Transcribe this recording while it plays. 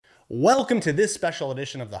Welcome to this special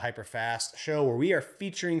edition of the HyperFast show, where we are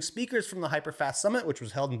featuring speakers from the HyperFast Summit, which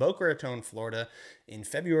was held in Boca Raton, Florida in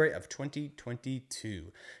February of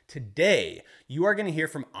 2022. Today, you are going to hear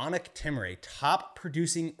from Annick Timmer, a top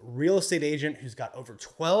producing real estate agent who's got over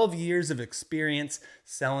 12 years of experience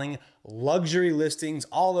selling luxury listings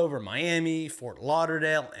all over Miami, Fort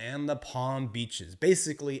Lauderdale, and the Palm Beaches.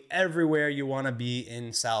 Basically everywhere you want to be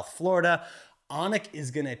in South Florida. Annick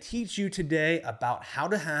is going to teach you today about how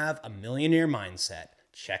to have a millionaire mindset.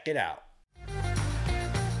 Check it out.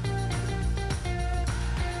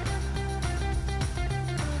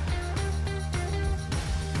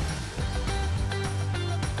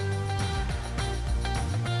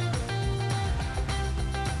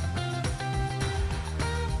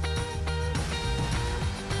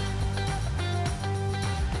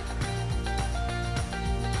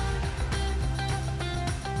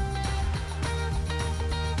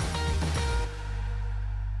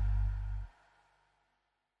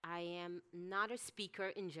 Not a speaker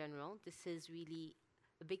in general. This is really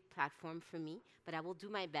a big platform for me, but I will do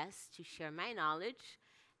my best to share my knowledge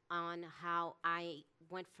on how I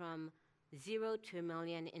went from 0 to a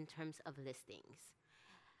million in terms of listings.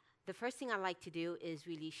 The first thing I like to do is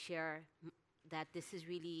really share that this is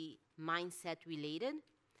really mindset related.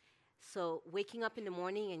 So waking up in the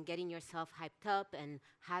morning and getting yourself hyped up and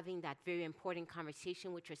having that very important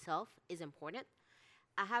conversation with yourself is important.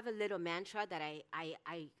 I have a little mantra that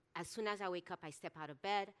as soon as I wake up, I step out of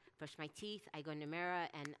bed, brush my teeth, I go in the mirror,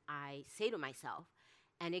 and I say to myself,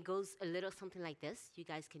 and it goes a little something like this. You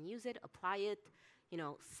guys can use it, apply it,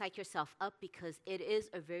 psych yourself up, because it is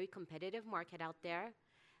a very competitive market out there.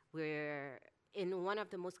 We're in one of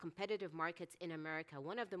the most competitive markets in America.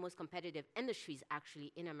 One of the most competitive industries,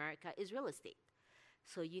 actually, in America is real estate.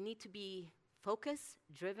 So you need to be focused,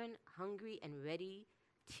 driven, hungry, and ready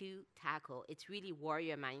to tackle. It's really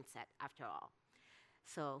warrior mindset, after all.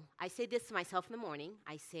 So I say this to myself in the morning.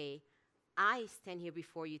 I say, I stand here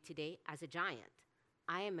before you today as a giant.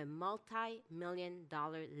 I am a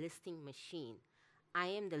multi-million-dollar listing machine. I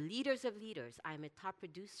am the leaders of leaders. I am a top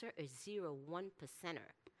producer, a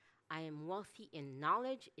 0-1%er. I am wealthy in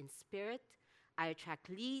knowledge, in spirit. I attract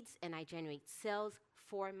leads, and I generate sales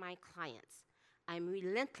for my clients. I am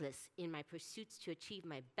relentless in my pursuits to achieve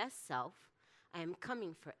my best self. I am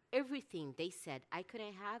coming for everything they said I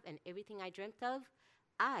couldn't have, and everything I dreamt of,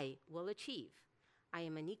 I will achieve. I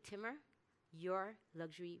am Annick Timmer, your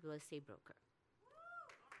luxury real estate broker.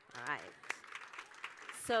 All right.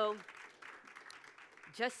 So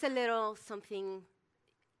just a little something.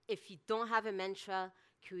 If you don't have a mantra,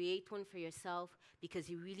 create one for yourself, because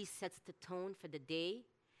it really sets the tone for the day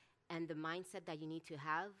and the mindset that you need to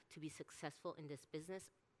have to be successful in this business.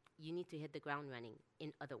 You need to hit the ground running,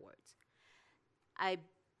 in other words. I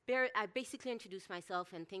basically introduced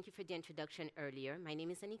myself, and thank you for the introduction earlier. My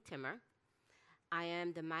name is Annick Timmer. I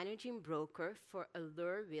am the managing broker for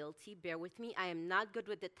Allure Realty. Bear with me. I am not good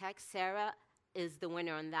with the text. Sarah is the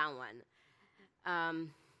winner on that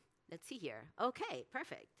one. Let's see here. Okay,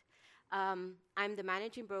 perfect. I'm the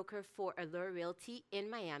managing broker for Allure Realty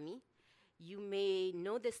in Miami. You may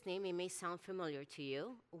know this name. It may sound familiar to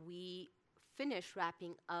you. We finished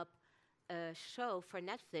wrapping up a show for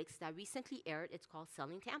Netflix that recently aired. It's called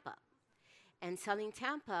Selling Tampa. And Selling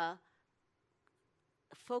Tampa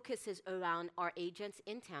focuses around our agents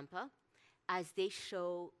in Tampa as they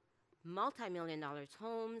show multi-million-dollar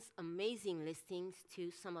homes, amazing listings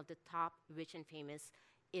to some of the top rich and famous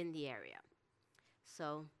in the area.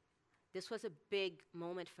 So this was a big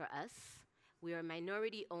moment for us. We are a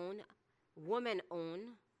minority-owned, woman-owned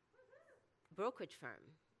brokerage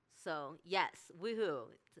firm. So yes, woohoo,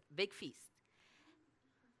 it's a big feast.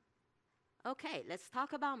 Okay, let's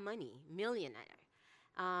talk about money, millionaire.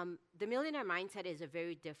 The millionaire mindset is a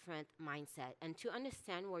very different mindset. And to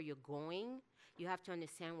understand where you're going, you have to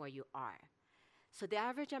understand where you are. So the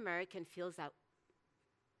average American feels that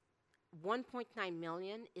 1.9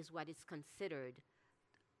 million is what is considered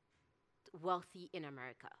wealthy in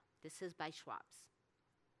America. This is by Schwab's.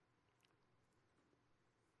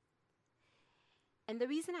 And the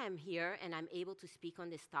reason I'm here and I'm able to speak on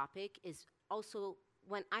this topic is also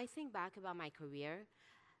when I think back about my career,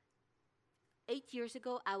 8 years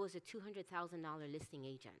ago, I was a $200,000 listing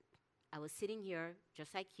agent. I was sitting here,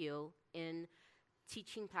 just like you, in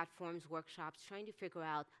teaching platforms, workshops, trying to figure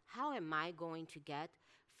out how am I going to get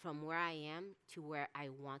from where I am to where I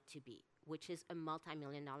want to be, which is a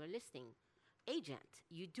multi-million-dollar listing agent.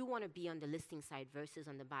 You do want to be on the listing side versus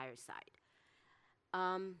on the buyer side.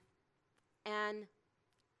 And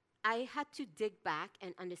I had to dig back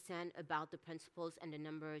and understand about the principles and the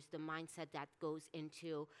numbers, the mindset that goes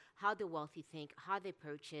into how the wealthy think, how they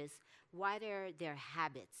purchase, what are their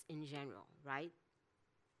habits in general, right?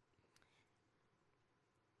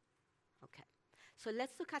 Okay. So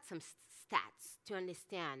let's look at some stats to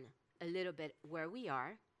understand a little bit where we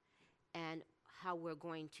are and how we're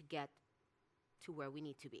going to get to where we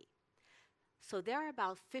need to be. So there are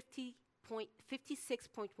about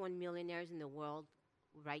 56.1 millionaires in the world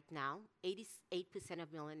right now. 88%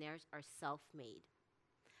 of millionaires are self-made.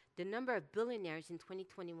 The number of billionaires in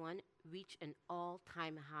 2021 reached an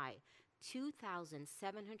all-time high,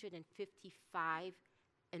 2,755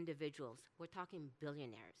 individuals. We're talking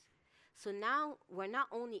billionaires. So now we're not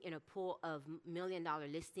only in a pool of million-dollar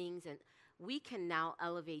listings, and we can now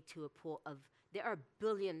elevate to a pool of, there are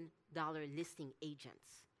billion-dollar listing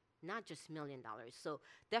agents, not just $1 million. So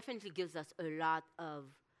definitely gives us a lot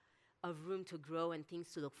of room to grow and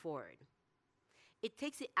things to look forward. It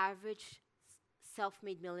takes the average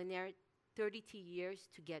self-made millionaire 32 years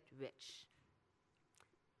to get rich.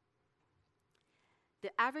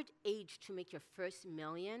 The average age to make your first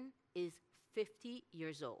million is 50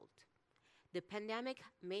 years old. The pandemic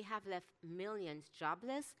may have left millions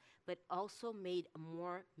jobless, but also made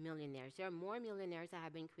more millionaires. There are more millionaires that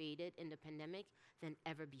have been created in the pandemic than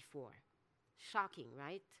ever before. Shocking,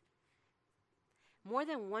 right? More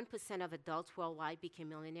than 1% of adults worldwide became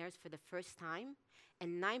millionaires for the first time,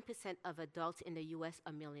 and 9% of adults in the US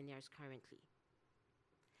are millionaires currently.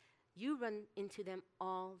 You run into them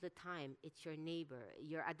all the time. It's your neighbor,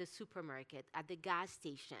 you're at the supermarket, at the gas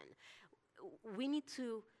station. We need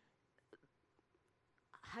to,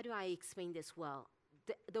 how do I explain this well?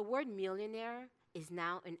 The word millionaire is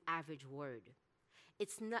now an average word. It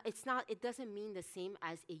doesn't mean the same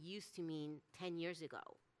as it used to mean 10 years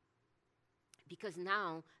ago. Because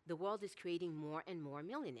now the world is creating more and more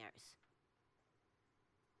millionaires.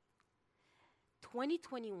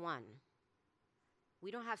 2021,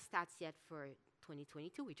 we don't have stats yet for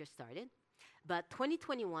 2022, we just started. But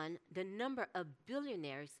 2021, the number of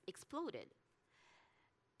billionaires exploded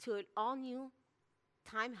to an all-new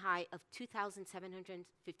time high of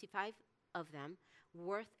 2,755 of them,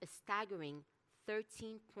 worth a staggering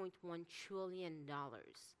 $13.1 trillion.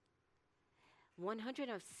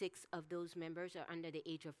 106 of those members are under the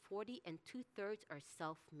age of 40, and 2/3 are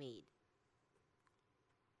self-made.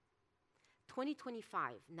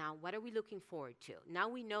 2025, now what are we looking forward to? Now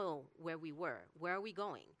we know where we were. Where are we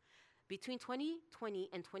going? Between 2020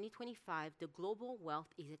 and 2025, the global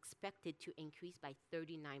wealth is expected to increase by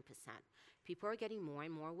 39%. People are getting more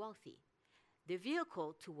and more wealthy. The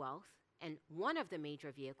vehicle to wealth, and one of the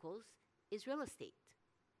major vehicles, is real estate.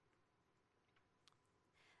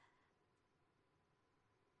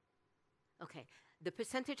 Okay, the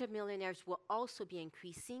percentage of millionaires will also be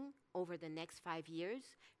increasing over the next 5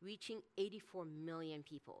 years, reaching 84 million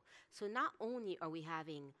people. So not only are we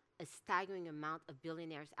having a staggering amount of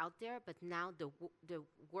billionaires out there, but now the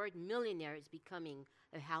word millionaire is becoming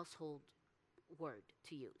a household word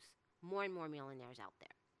to use. More and more millionaires out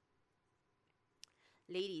there.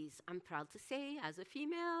 Ladies, I'm proud to say, as a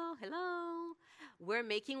female, hello, we're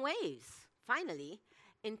making waves, finally.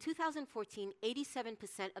 In 2014,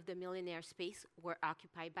 87% of the millionaire space were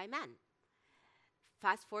occupied by men.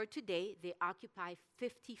 Fast forward today, they occupy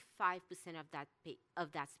 55% of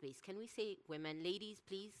that space. Can we say women? Ladies,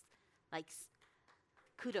 please, like,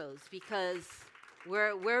 kudos, because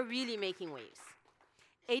we're really making waves.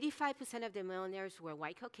 85% of the millionaires were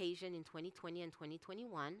white Caucasian in 2020 and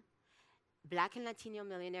 2021. Black and Latino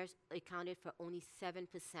millionaires accounted for only 7%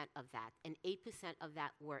 of that, and 8% of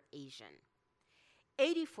that were Asian.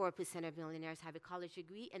 84% of millionaires have a college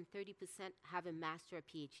degree, and 30% have a master or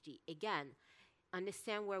PhD. Again,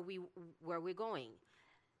 understand where we're going.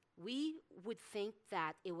 We would think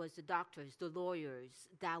that it was the doctors, the lawyers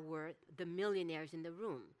that were the millionaires in the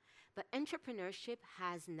room. But entrepreneurship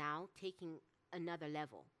has now taken another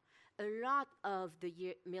level. A lot of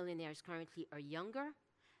the millionaires currently are younger.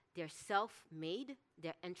 They're self-made.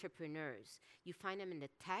 They're entrepreneurs. You find them in the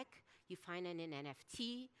tech. You find them in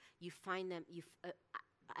NFT. You find them,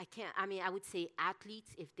 I would say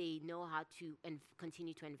athletes if they know how to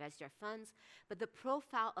continue to invest their funds. But the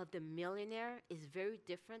profile of the millionaire is very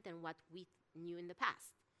different than what we knew in the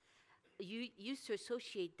past. You used to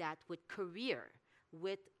associate that with career,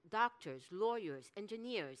 with doctors, lawyers,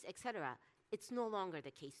 engineers, etc. It's no longer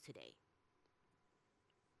the case today.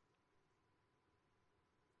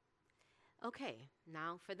 Okay,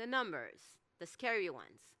 now for the numbers, the scary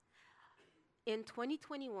ones. In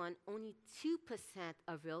 2021, only 2%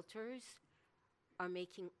 of realtors are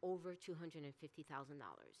making over $250,000.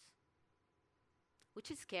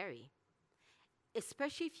 which is scary,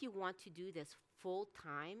 especially if you want to do this full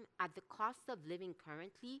time at the cost of living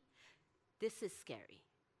currently. This is scary.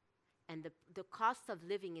 And the cost of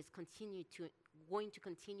living is going to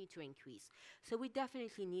continue to increase. So we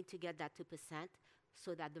definitely need to get that 2%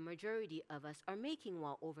 so that the majority of us are making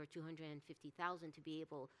well over 250,000 to be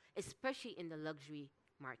able, especially in the luxury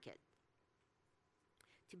market,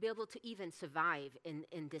 to be able to even survive in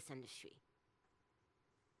this industry.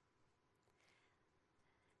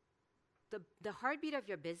 The heartbeat of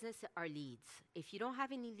your business are leads. If you don't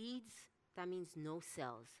have any leads, that means no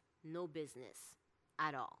sales, no business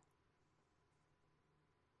at all.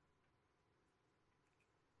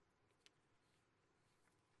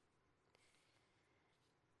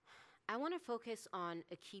 I want to focus on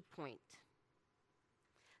a key point.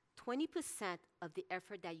 20% of the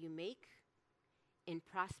effort that you make in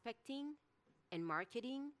prospecting and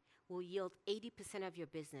marketing will yield 80% of your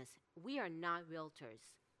business. We are not realtors.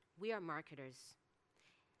 We are marketers.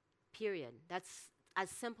 Period. That's as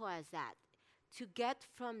simple as that. To get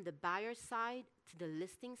from the buyer side to the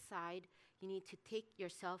listing side, you need to take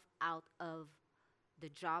yourself out of the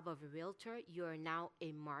job of a realtor. You are now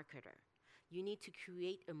a marketer. You need to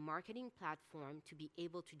create a marketing platform to be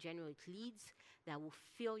able to generate leads that will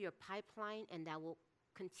fill your pipeline and that will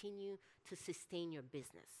continue to sustain your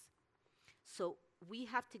business. So we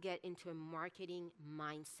have to get into a marketing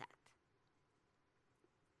mindset.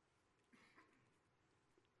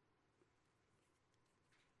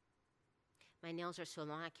 My nails are so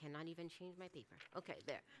long, I cannot even change my paper. Okay,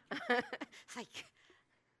 there. It's like,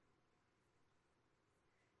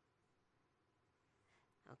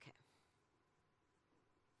 okay.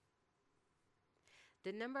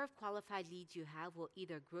 The number of qualified leads you have will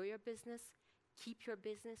either grow your business, keep your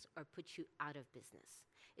business, or put you out of business.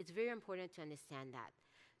 It's very important to understand that.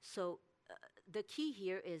 So the key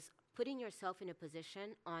here is putting yourself in a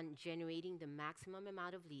position on generating the maximum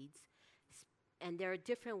amount of leads. And there are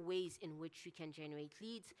different ways in which you can generate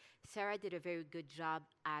leads. Sarah did a very good job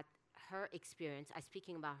at her experience,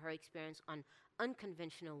 speaking about her experience on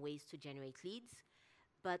unconventional ways to generate leads.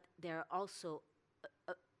 But there are also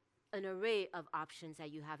an array of options that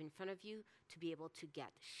you have in front of you to be able to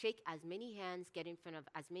shake as many hands, get in front of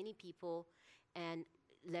as many people, and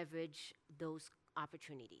leverage those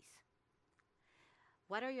opportunities.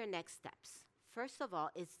 What are your next steps? First of all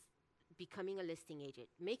is becoming a listing agent,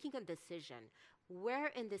 making a decision. Where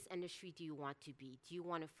in this industry do you want to be? Do you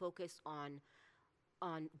want to focus on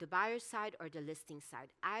the buyer's side or the listing side?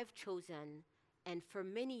 I've chosen, and for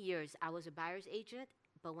many years I was a buyer's agent,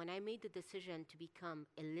 but when I made the decision to become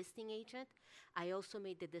a listing agent, I also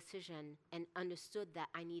made the decision and understood that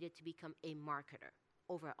I needed to become a marketer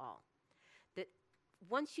overall. That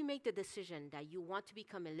once you make the decision that you want to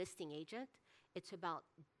become a listing agent, it's about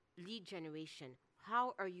lead generation.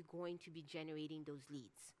 How are you going to be generating those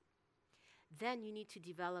leads? Then you need to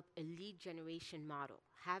develop a lead generation model.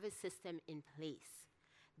 Have a system in place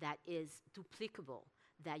that is duplicable,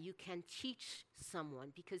 that you can teach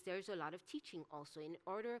someone, because there's a lot of teaching also. In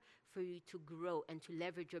order for you to grow and to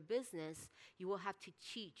leverage your business, you will have to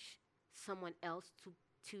teach someone else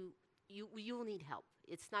you will need help.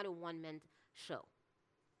 It's not a one-man show.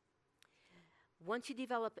 Once you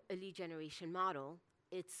develop a lead generation model,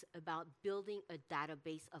 it's about building a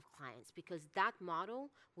database of clients, because that model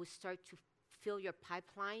will start to fill your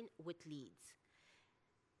pipeline with leads.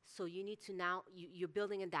 So you need to now, you're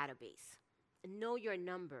building a database. Know your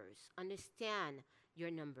numbers, understand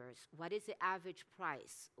your numbers. What is the average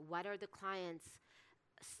price? What are the clients?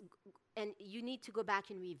 And you need to go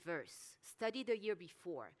back in reverse. Study the year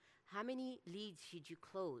before. How many leads did you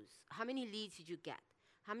close? How many leads did you get?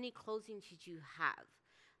 How many closings did you have?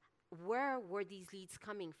 Where were these leads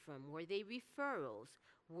coming from? Were they referrals?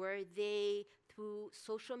 Were they through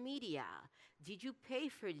social media? Did you pay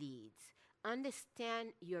for leads? Understand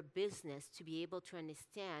your business to be able to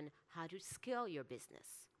understand how to scale your business.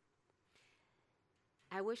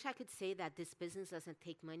 I wish I could say that this business doesn't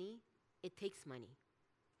take money. It takes money.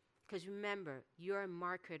 Because remember, you're a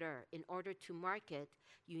marketer. In order to market,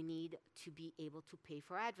 you need to be able to pay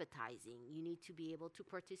for advertising. You need to be able to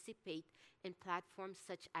participate in platforms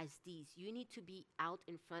such as these. You need to be out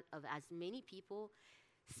in front of as many people,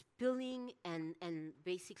 spilling and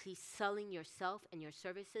basically selling yourself and your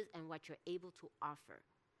services and what you're able to offer.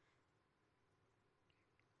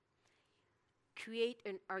 Create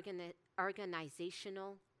an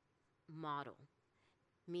organizational model,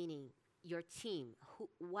 meaning your team.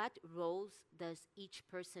 What roles does each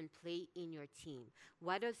person play in your team?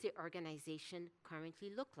 What does the organization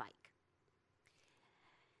currently look like?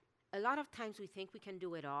 A lot of times we think we can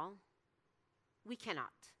do it all. We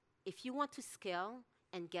cannot. If you want to scale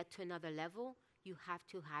and get to another level, you have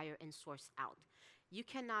to hire and source out. You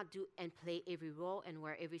cannot do and play every role and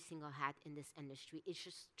wear every single hat in this industry. It's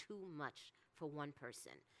just too much for one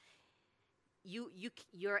person.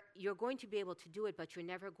 You're going to be able to do it, but you're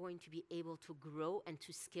never going to be able to grow and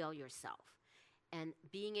to scale yourself. And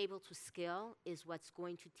being able to scale is what's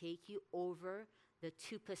going to take you over the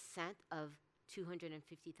 2% of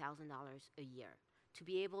 $250,000 a year. To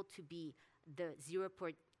be able to be the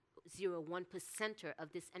 0.01%er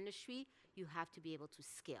of this industry, you have to be able to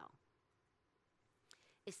scale.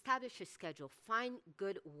 Establish a schedule. Find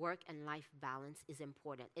good work and life balance is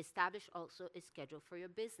important. Establish also a schedule for your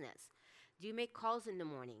business. Do you make calls in the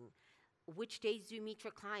morning? Which days do you meet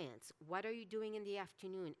your clients? What are you doing in the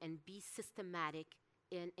afternoon? And be systematic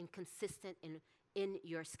and consistent in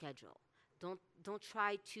your schedule. Don't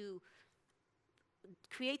try to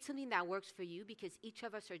create something that works for you, because each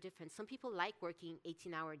of us are different. Some people like working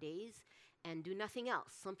 18-hour days and do nothing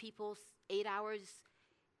else. Some people, 8 hours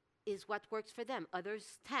is what works for them.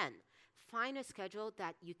 Others, 10. Find a schedule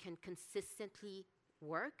that you can consistently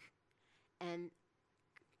work and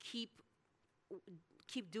keep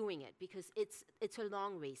doing it, because it's a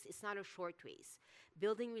long race. It's not a short race.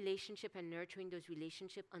 Building relationship and nurturing those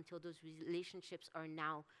relationships until those relationships are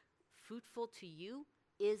now fruitful to you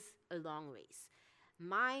is a long race.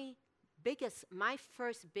 My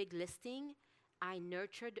first big listing, I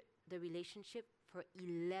nurtured the relationship for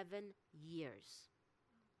 11 years.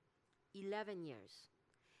 11 years.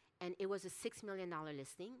 And it was a $6 million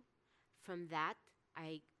listing. From that,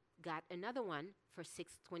 I got another one for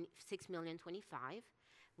 $6,025,000.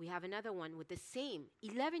 We have another one with the same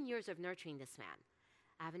 11 years of nurturing this man.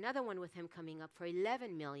 I have another one with him coming up for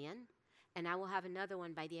 11 million, and I will have another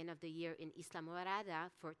one by the end of the year in Isla Morada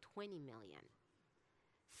for 20 million.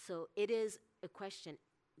 So it is a question.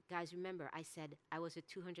 Guys, remember, I said I was a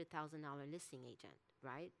 $200,000 listing agent,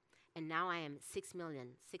 right? And now I am 6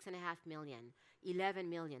 million, 6.5 million, 11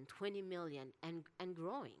 million, 20 million, and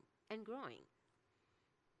growing, and growing.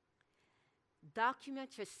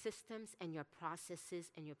 Document your systems and your processes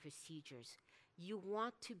and your procedures. You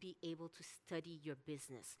want to be able to study your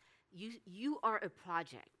business. You are a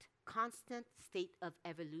project, constant state of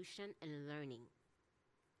evolution and learning.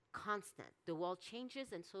 Constant. The world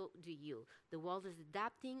changes and so do you. The world is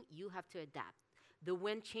adapting, you have to adapt. The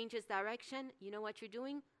wind changes direction, you know what you're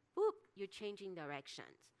doing? Boop, you're changing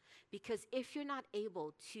directions. Because if you're not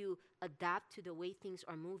able to adapt to the way things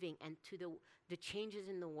are moving and to the changes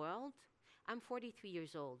in the world, I'm 43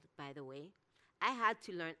 years old, by the way. I had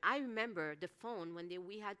to learn. I remember the phone when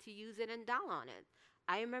we had to use it and dial on it.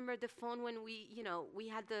 I remember the phone when we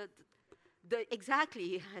had the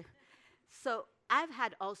exactly. So I've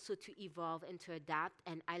had also to evolve and to adapt,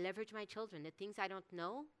 and I leverage my children. The things I don't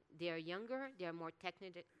know, they're younger, they're more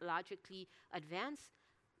technologically advanced.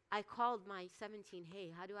 I called my 17,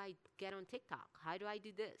 hey, how do I get on TikTok? How do I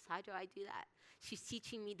do this? How do I do that? She's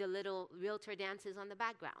teaching me the little realtor dances on the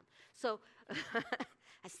background. So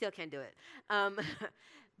I still can't do it.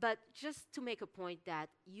 But just to make a point that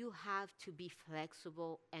you have to be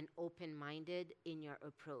flexible and open-minded in your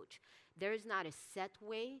approach. There is not a set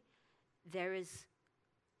way. There is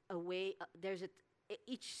a way,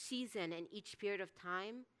 each season and each period of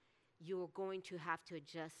time, you're going to have to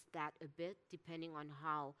adjust that a bit depending on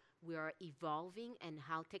how we are evolving and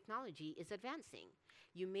how technology is advancing.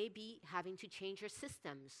 You may be having to change your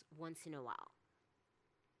systems once in a while.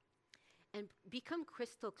 And become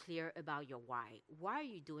crystal clear about your why. Why are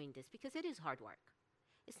you doing this? Because it is hard work.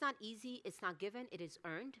 It's not easy, it's not given, it is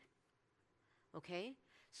earned. Okay?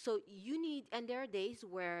 So you need, and there are days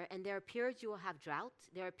where, and there are periods you will have drought.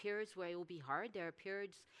 There are periods where it will be hard. There are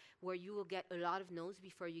periods where you will get a lot of no's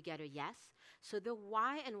before you get a yes. So the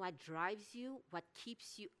why and what drives you, what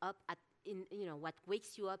keeps you up what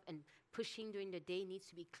wakes you up and pushing during the day needs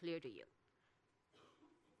to be clear to you.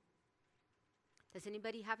 Does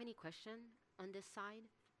anybody have any question on this side?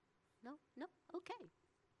 No? No? Okay.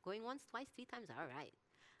 Going once, twice, 3 times? All right.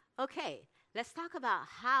 Okay, let's talk about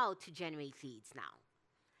how to generate leads now.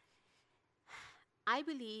 I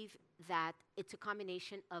believe that it's a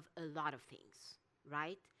combination of a lot of things,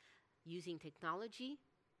 right? Using technology,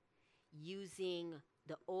 using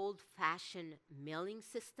the old-fashioned mailing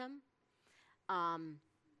system.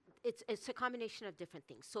 It's a combination of different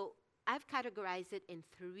things. So I've categorized it in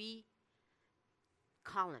 3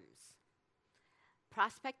 columns.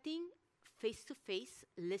 Prospecting, face-to-face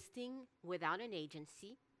listing without an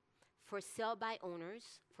agency. For sale by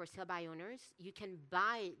owners, you can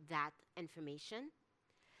buy that information.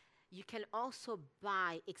 You can also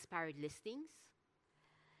buy expired listings.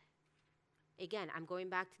 Again, I'm going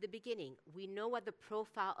back to the beginning. We know what the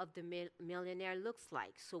profile of the millionaire looks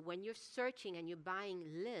like. So when you're searching and you're buying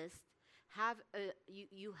lists,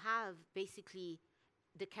 you have basically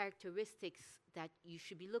the characteristics that you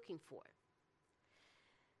should be looking for.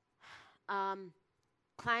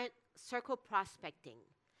 Client circle prospecting,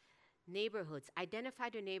 neighborhoods. Identify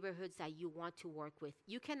the neighborhoods that you want to work with.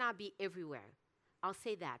 You cannot be everywhere. I'll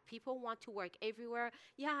say that. People want to work everywhere.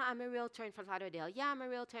 Yeah, I'm a realtor in Fort Lauderdale. Yeah, I'm a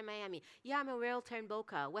realtor in Miami. Yeah, I'm a realtor in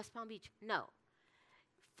Boca, West Palm Beach. No.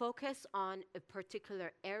 Focus on a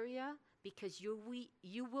particular area because you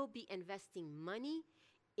will be investing money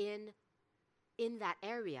in that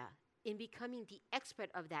area, in becoming the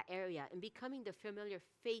expert of that area, in becoming the familiar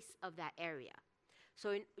face of that area.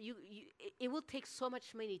 So it will take so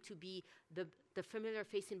much money to be the familiar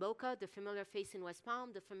face in Boca, the familiar face in West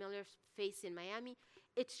Palm, the familiar face in Miami.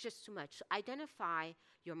 It's just too much. So identify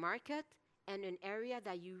your market and an area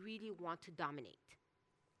that you really want to dominate.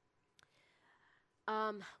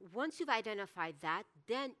 Once you've identified that,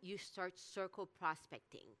 then you start circle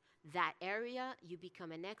prospecting. That area, you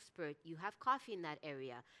become an expert. You have coffee in that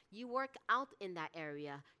area. You work out in that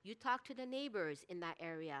area. You talk to the neighbors in that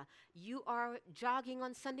area. You are jogging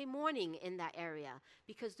on Sunday morning in that area.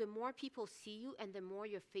 Because the more people see you and the more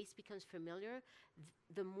your face becomes familiar,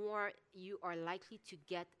 the more you are likely to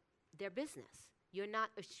get their business. You're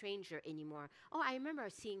not a stranger anymore. Oh, I remember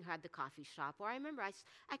seeing her at the coffee shop, or I remember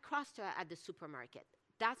I crossed her at the supermarket.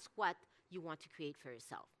 That's what you want to create for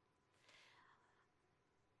yourself.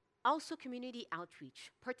 Also, community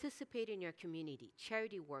outreach. Participate in your community,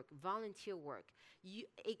 charity work, volunteer work.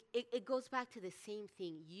 It goes back to the same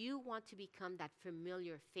thing. You want to become that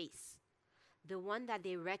familiar face, the one that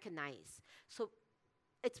they recognize. So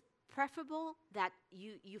it's preferable that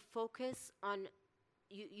you focus on,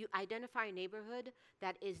 you identify a neighborhood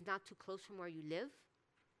that is not too close from where you live,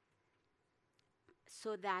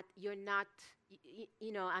 so that you're not,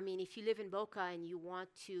 if you live in Boca and you want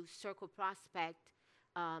to circle prospect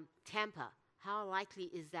Tampa, how likely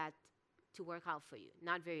is that to work out for you?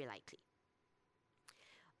 Not very likely.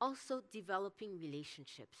 Also, developing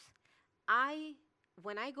relationships.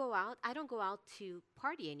 When I go out, I don't go out to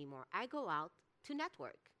party anymore. I go out to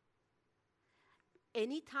network.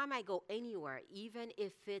 Anytime I go anywhere, even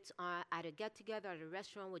if it's at a get-together at a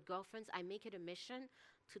restaurant with girlfriends, I make it a mission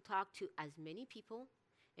to talk to as many people,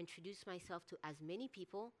 introduce myself to as many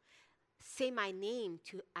people, say my name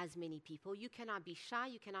to as many people. You cannot be shy,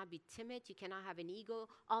 you cannot be timid, you cannot have an ego.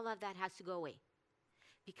 All of that has to go away.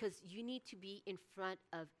 Because you need to be in front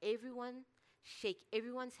of everyone, shake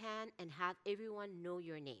everyone's hand, and have everyone know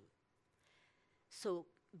your name. So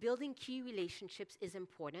building key relationships is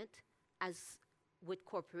important, as with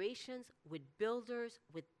corporations, with builders,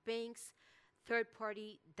 with banks,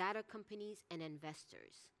 third-party data companies, and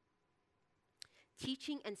investors.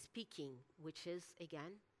 Teaching and speaking, which is,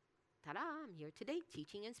 again, ta-da, I'm here today,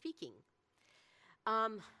 teaching and speaking.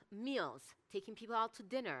 Meals, taking people out to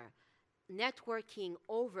dinner, networking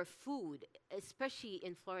over food, especially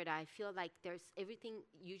in Florida. I feel like everything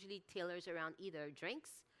usually tailors around either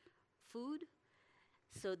drinks, food,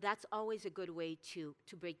 so that's always a good way to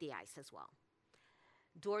break the ice as well.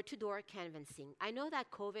 Door-to-door canvassing. I know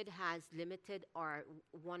that COVID has limited our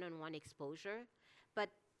one-on-one exposure, but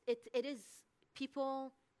it is,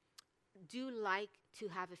 people do like to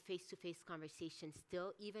have a face-to-face conversation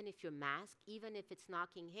still, even if you're masked, even if it's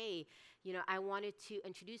knocking, hey, I wanted to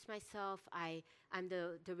introduce myself, I'm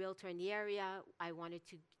the realtor in the area, I wanted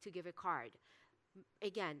to give a card.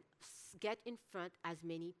 Again, get in front as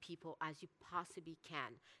many people as you possibly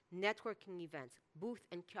can. Networking events, booth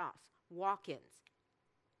and kiosks, walk-ins.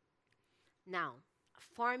 Now,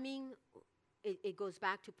 farming, it goes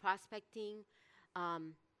back to prospecting,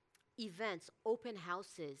 events, open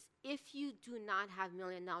houses. If you do not have $1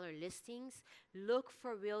 million listings, look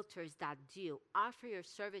for realtors that do. Offer your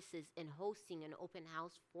services in hosting an open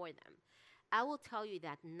house for them. I will tell you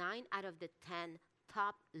that 9 out of the 10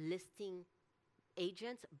 top listing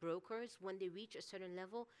agents, brokers, when they reach a certain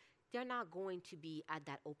level, they're not going to be at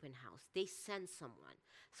that open house. They send someone.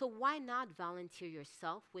 So why not volunteer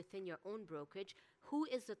yourself within your own brokerage? Who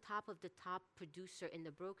is the top of the top producer in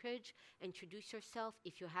the brokerage? Introduce yourself.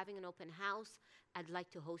 If you're having an open house, I'd like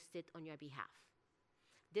to host it on your behalf.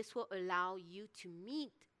 This will allow you to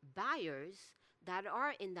meet buyers that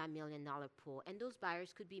are in that $1 million pool. And those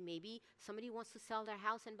buyers could be, maybe somebody wants to sell their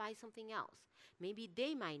house and buy something else. Maybe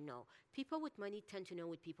they might know. People with money tend to know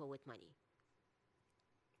with people with money.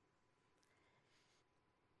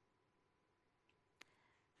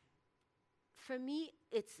 For me,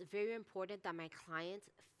 it's very important that my clients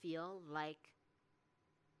feel like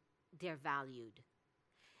they're valued.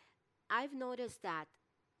 I've noticed that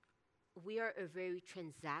we are a very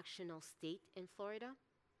transactional state in Florida.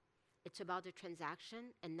 It's about the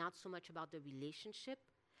transaction and not so much about the relationship.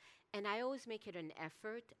 And I always make it an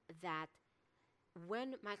effort that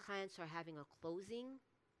when my clients are having a closing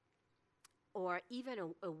or even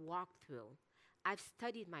a walkthrough, I've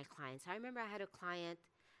studied my clients. I remember I had a client,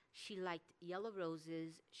 she liked yellow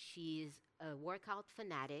roses, she's a workout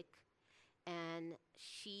fanatic, and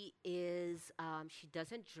she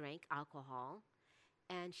doesn't drink alcohol,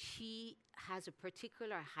 and she has a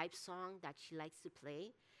particular hype song that she likes to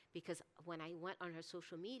play because when I went on her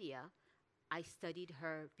social media, I studied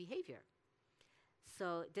her behavior.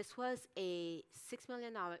 So this was a $6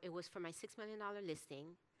 million, it was for my $6 million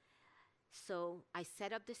listing. So I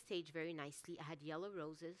set up the stage very nicely. I had yellow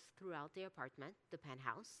roses throughout the apartment, the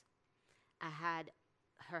penthouse. I had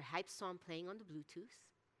her hype song playing on the Bluetooth.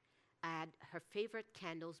 I had her favorite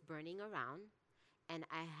candles burning around, and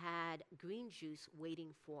I had green juice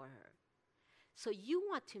waiting for her. So you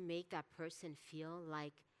want to make that person feel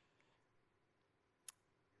like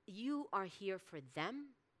you are here for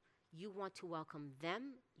them. You want to welcome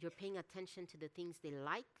them. You're paying attention to the things they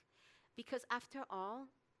like. Because after all,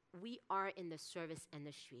 we are in the service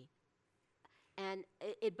industry. And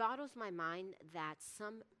it boggles my mind that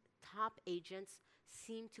some top agents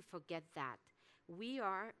seem to forget that. We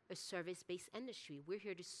are a service-based industry. We're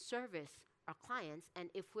here to service our clients, and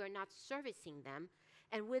if we're not servicing them,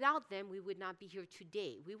 and without them, we would not be here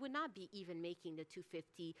today. We would not be even making the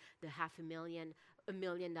 250, the half a million, $1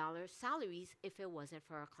 million salaries if it wasn't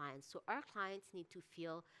for our clients. So our clients need to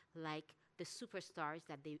feel like the superstars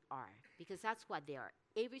that they are, because that's what they are.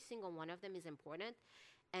 Every single one of them is important,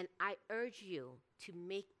 and I urge you to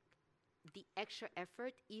make the extra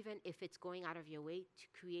effort, even if it's going out of your way,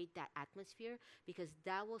 to create that atmosphere, because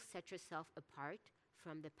that will set yourself apart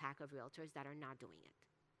from the pack of realtors that are not doing it.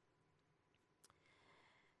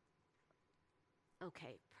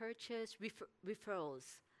 Okay, purchase,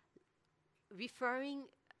 referrals.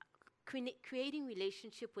 Creating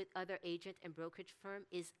relationship with other agent and brokerage firm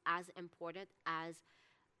is as important as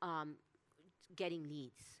getting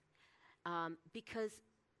leads, because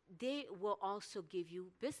they will also give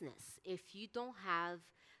you business. If you don't have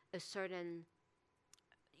certain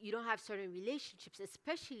relationships,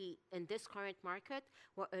 especially in this current market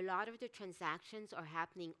where a lot of the transactions are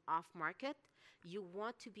happening off market, you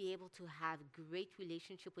want to be able to have great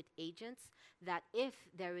relationship with agents that if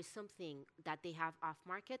there is something that they have off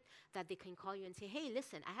market, that they can call you and say, hey,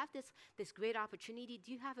 listen, I have this great opportunity.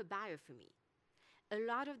 Do you have a buyer for me? A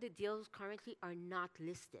lot of the deals currently are not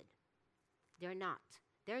listed. They're not.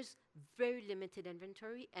 There's very limited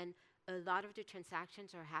inventory, and a lot of the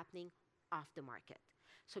transactions are happening off the market.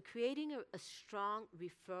 So creating a strong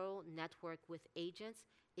referral network with agents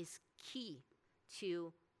is key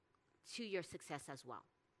to your success as well.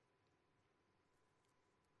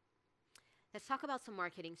 Let's talk about some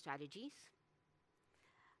marketing strategies.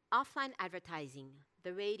 Offline advertising,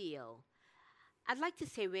 the radio. I'd like to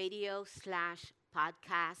say radio /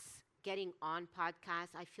 podcasts, getting on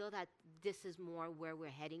podcasts. I feel that this is more where we're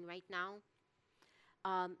heading right now.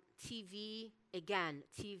 TV, again,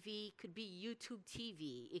 TV could be YouTube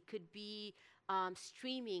TV. It could be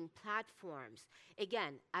streaming platforms.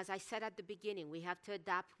 Again, as I said at the beginning, we have to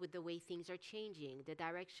adapt with the way things are changing, the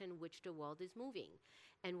direction which the world is moving.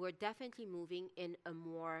 And we're definitely moving in a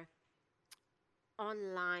more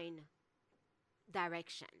online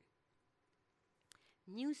direction.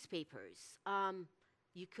 Newspapers.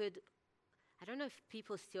 You could, I don't know if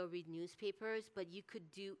people still read newspapers, but you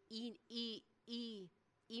could do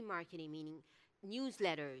e-marketing, meaning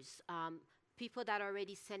newsletters. People that are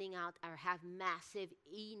already sending out or have massive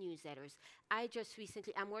e-newsletters.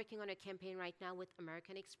 I'm working on a campaign right now with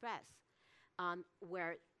American Express,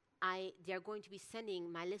 where they're going to be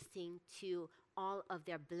sending my listing to all of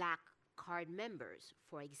their Black Card members,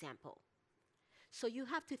 for example. So you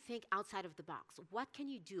have to think outside of the box. What can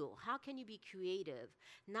you do? How can you be creative?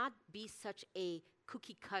 Not be such a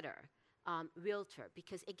cookie cutter realtor,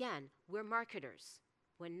 because again, we're marketers.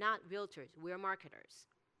 We're not realtors, we're marketers.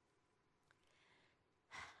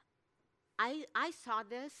 I saw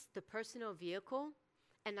this, the personal vehicle,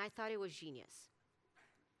 and I thought it was genius.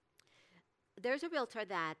 There's a realtor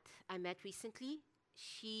that I met recently.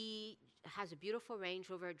 She has a beautiful Range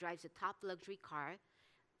Rover, drives a top luxury car,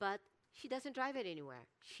 but she doesn't drive it anywhere.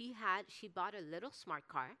 She bought a little smart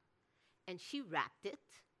car, and she wrapped it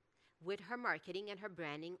with her marketing and her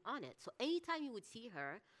branding on it. So anytime you would see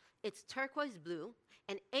her, it's turquoise blue,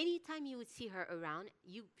 and anytime you would see her around,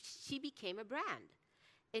 she became a brand.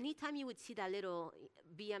 Anytime you would see that little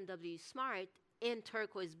BMW Smart, in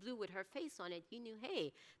turquoise blue with her face on it, you knew,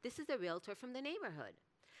 hey, this is the realtor from the neighborhood.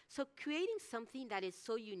 So creating something that is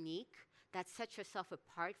so unique, that sets yourself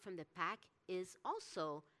apart from the pack, is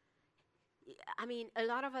also, I mean, a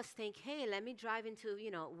lot of us think, hey, let me drive into,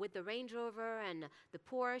 with the Range Rover and the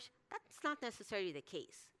Porsche. That's not necessarily the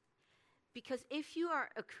case. Because if you are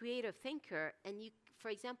a creative thinker and you, for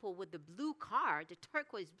example, with the blue car, the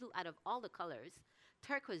turquoise blue out of all the colors,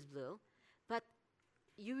 turquoise blue, but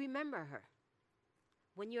you remember her.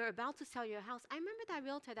 When you're about to sell your house, I remember that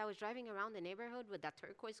realtor that was driving around the neighborhood with that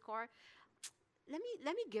turquoise car.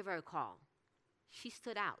 Let me give her a call. She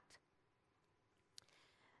stood out.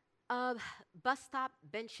 Bus stop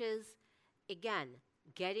benches, again,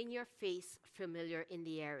 getting your face familiar in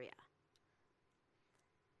the area.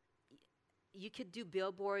 You could do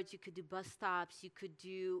billboards, you could do bus stops, you could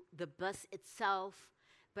do the bus itself,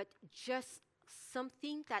 but just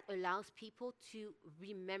something that allows people to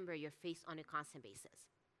remember your face on a constant basis.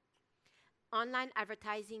 Online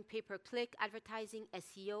advertising, pay-per-click advertising,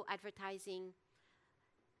 SEO advertising.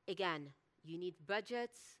 Again, you need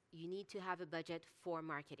budgets. You need to have a budget for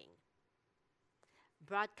marketing.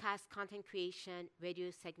 Broadcast content creation,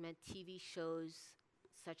 radio segment, TV shows,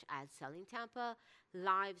 such as Selling Tampa,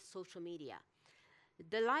 live social media.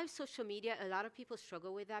 The live social media, a lot of people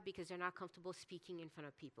struggle with that because they're not comfortable speaking in front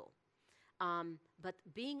of people. But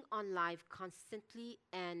being on live constantly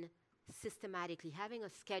and systematically, having a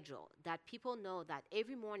schedule that people know that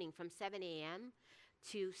every morning from 7 a.m.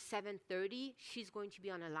 to 7:30, she's going to be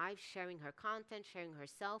on a live sharing her content, sharing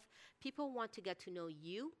herself. People want to get to know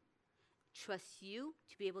you, trust you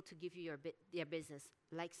to be able to give you their business,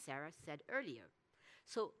 like Sarah said earlier.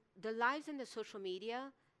 So the lives and the social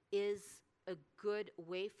media is a good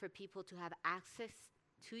way for people to have access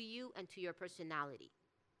to you and to your personality.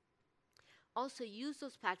 Also, use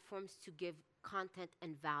those platforms to give content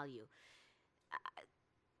and value.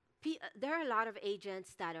 There are a lot of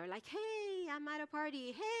agents that are like, hey, I'm at a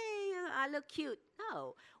party. Hey, I look cute.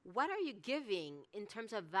 No. What are you giving in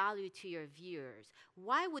terms of value to your viewers?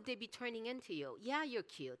 Why would they be turning into you? Yeah, you're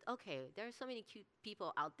cute. Okay, there are so many cute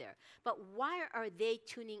people out there. But why are they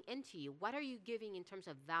tuning into you? What are you giving in terms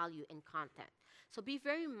of value and content? So be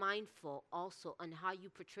very mindful also on how you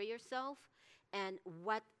portray yourself and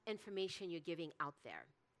what information you're giving out there.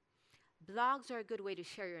 Blogs are a good way to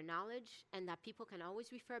share your knowledge, and that people can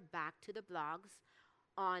always refer back to the blogs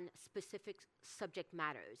on specific subject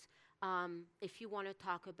matters. If you want to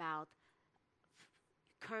talk about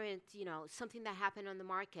current, something that happened on the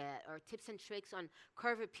market, or tips and tricks on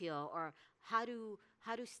curb appeal, or how to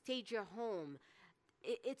stage your home,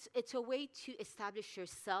 it's a way to establish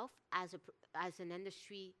yourself as an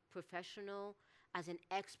industry professional, as an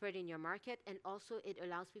expert in your market, and also it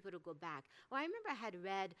allows people to go back. Oh, I remember I had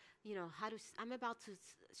read,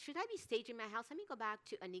 should I be staging my house? Let me go back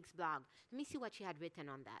to Annick's blog. Let me see what she had written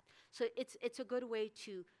on that. So it's a good way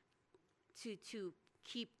to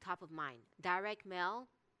keep top of mind. Direct mail,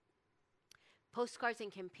 postcards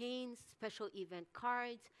and campaigns, special event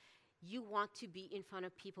cards. You want to be in front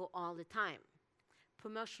of people all the time.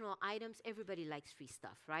 Promotional items, everybody likes free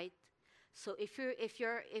stuff, right? So if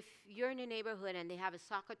you're in a neighborhood and they have a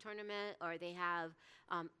soccer tournament, or they have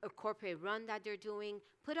a corporate run that they're doing,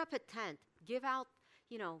 put up a tent, give out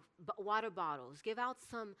water bottles, give out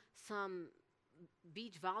some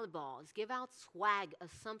beach volleyballs, give out swag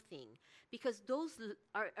of something, because those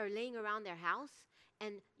are laying around their house,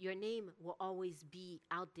 and your name will always be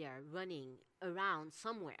out there running around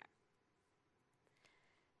somewhere.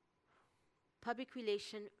 Public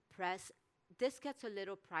relation, press. This gets a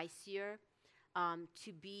little pricier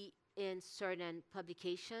to be in certain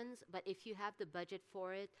publications, but if you have the budget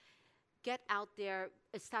for it, get out there,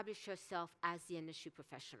 establish yourself as the industry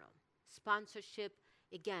professional. Sponsorship,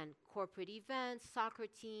 again, corporate events, soccer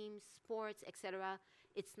teams, sports, etc.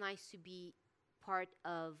 It's nice to be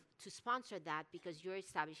to sponsor that, because you're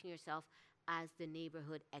establishing yourself as the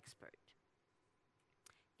neighborhood expert.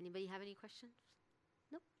 Anybody have any questions?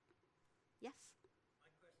 Nope. Yes?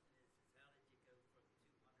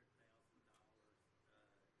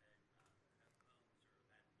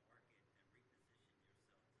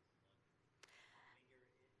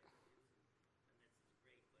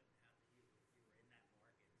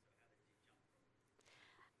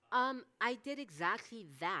 I did exactly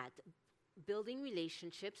that. Building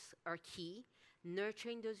relationships are key,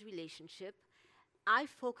 nurturing those relationships. I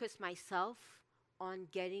focus myself on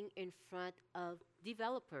getting in front of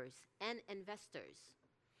developers and investors.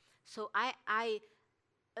 So a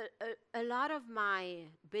lot of my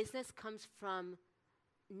business comes from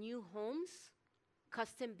new homes,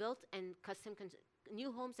 custom built, and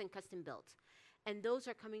new homes and custom built. And those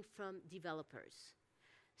are coming from developers.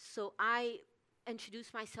 So I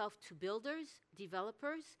introduce myself to builders,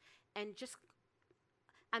 developers, and just,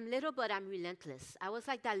 I'm little, but I'm relentless. I was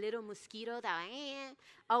like that little mosquito that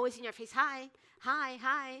always in your face, hi, hi,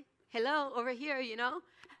 hi, hello, over here, you know?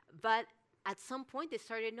 But at some point, they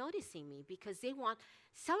started noticing me because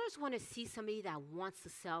sellers want to see somebody that wants to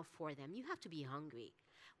sell for them. You have to be hungry.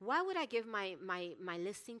 Why would I give my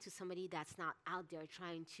listing to somebody that's not out there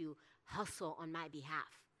trying to hustle on my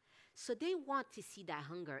behalf? So they want to see that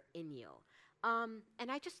hunger in you. And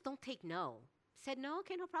I just don't take no. Said, no,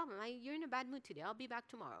 okay, no problem. You're in a bad mood today. I'll be back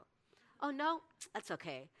tomorrow. Oh, no, that's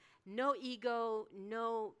okay. No ego,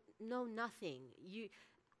 no nothing.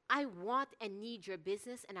 I want and need your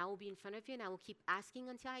business, and I will be in front of you, and I will keep asking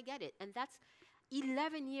until I get it. And that's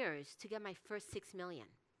 11 years to get my first $6 million.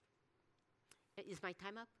 Is my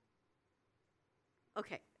time up?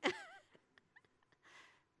 Okay.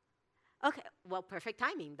 Okay, well, perfect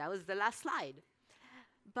timing. That was the last slide.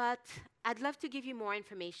 But I'd love to give you more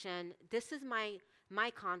information. This is my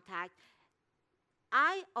contact.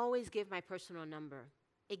 I always give my personal number.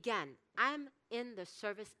 Again, I'm in the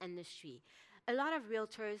service industry. A lot of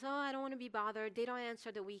realtors, oh, I don't want to be bothered. They don't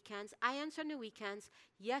answer the weekends. I answer on the weekends.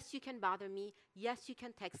 Yes, you can bother me. Yes, you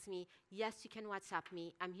can text me. Yes, you can WhatsApp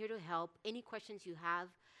me. I'm here to help. Any questions you have.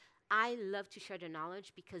 I love to share the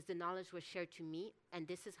knowledge because the knowledge was shared to me, and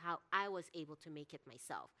this is how I was able to make it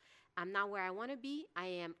myself. I'm not where I want to be. I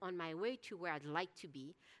am on my way to where I'd like to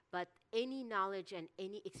be, but any knowledge and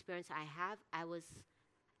any experience I have,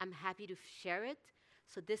 I'm happy to share it.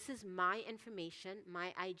 So this is my information,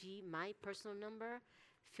 my IG, my personal number.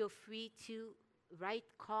 Feel free to write,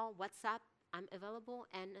 call, WhatsApp. I'm available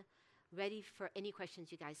and ready for any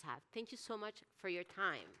questions you guys have. Thank you so much for your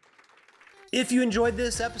time. If you enjoyed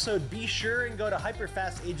this episode, be sure and go to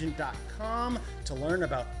HyperFastAgent.com to learn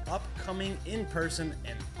about upcoming in-person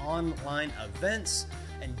and online events.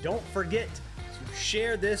 And don't forget to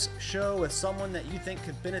share this show with someone that you think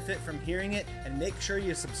could benefit from hearing it, and make sure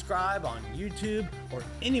you subscribe on YouTube or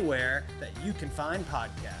anywhere that you can find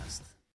podcasts.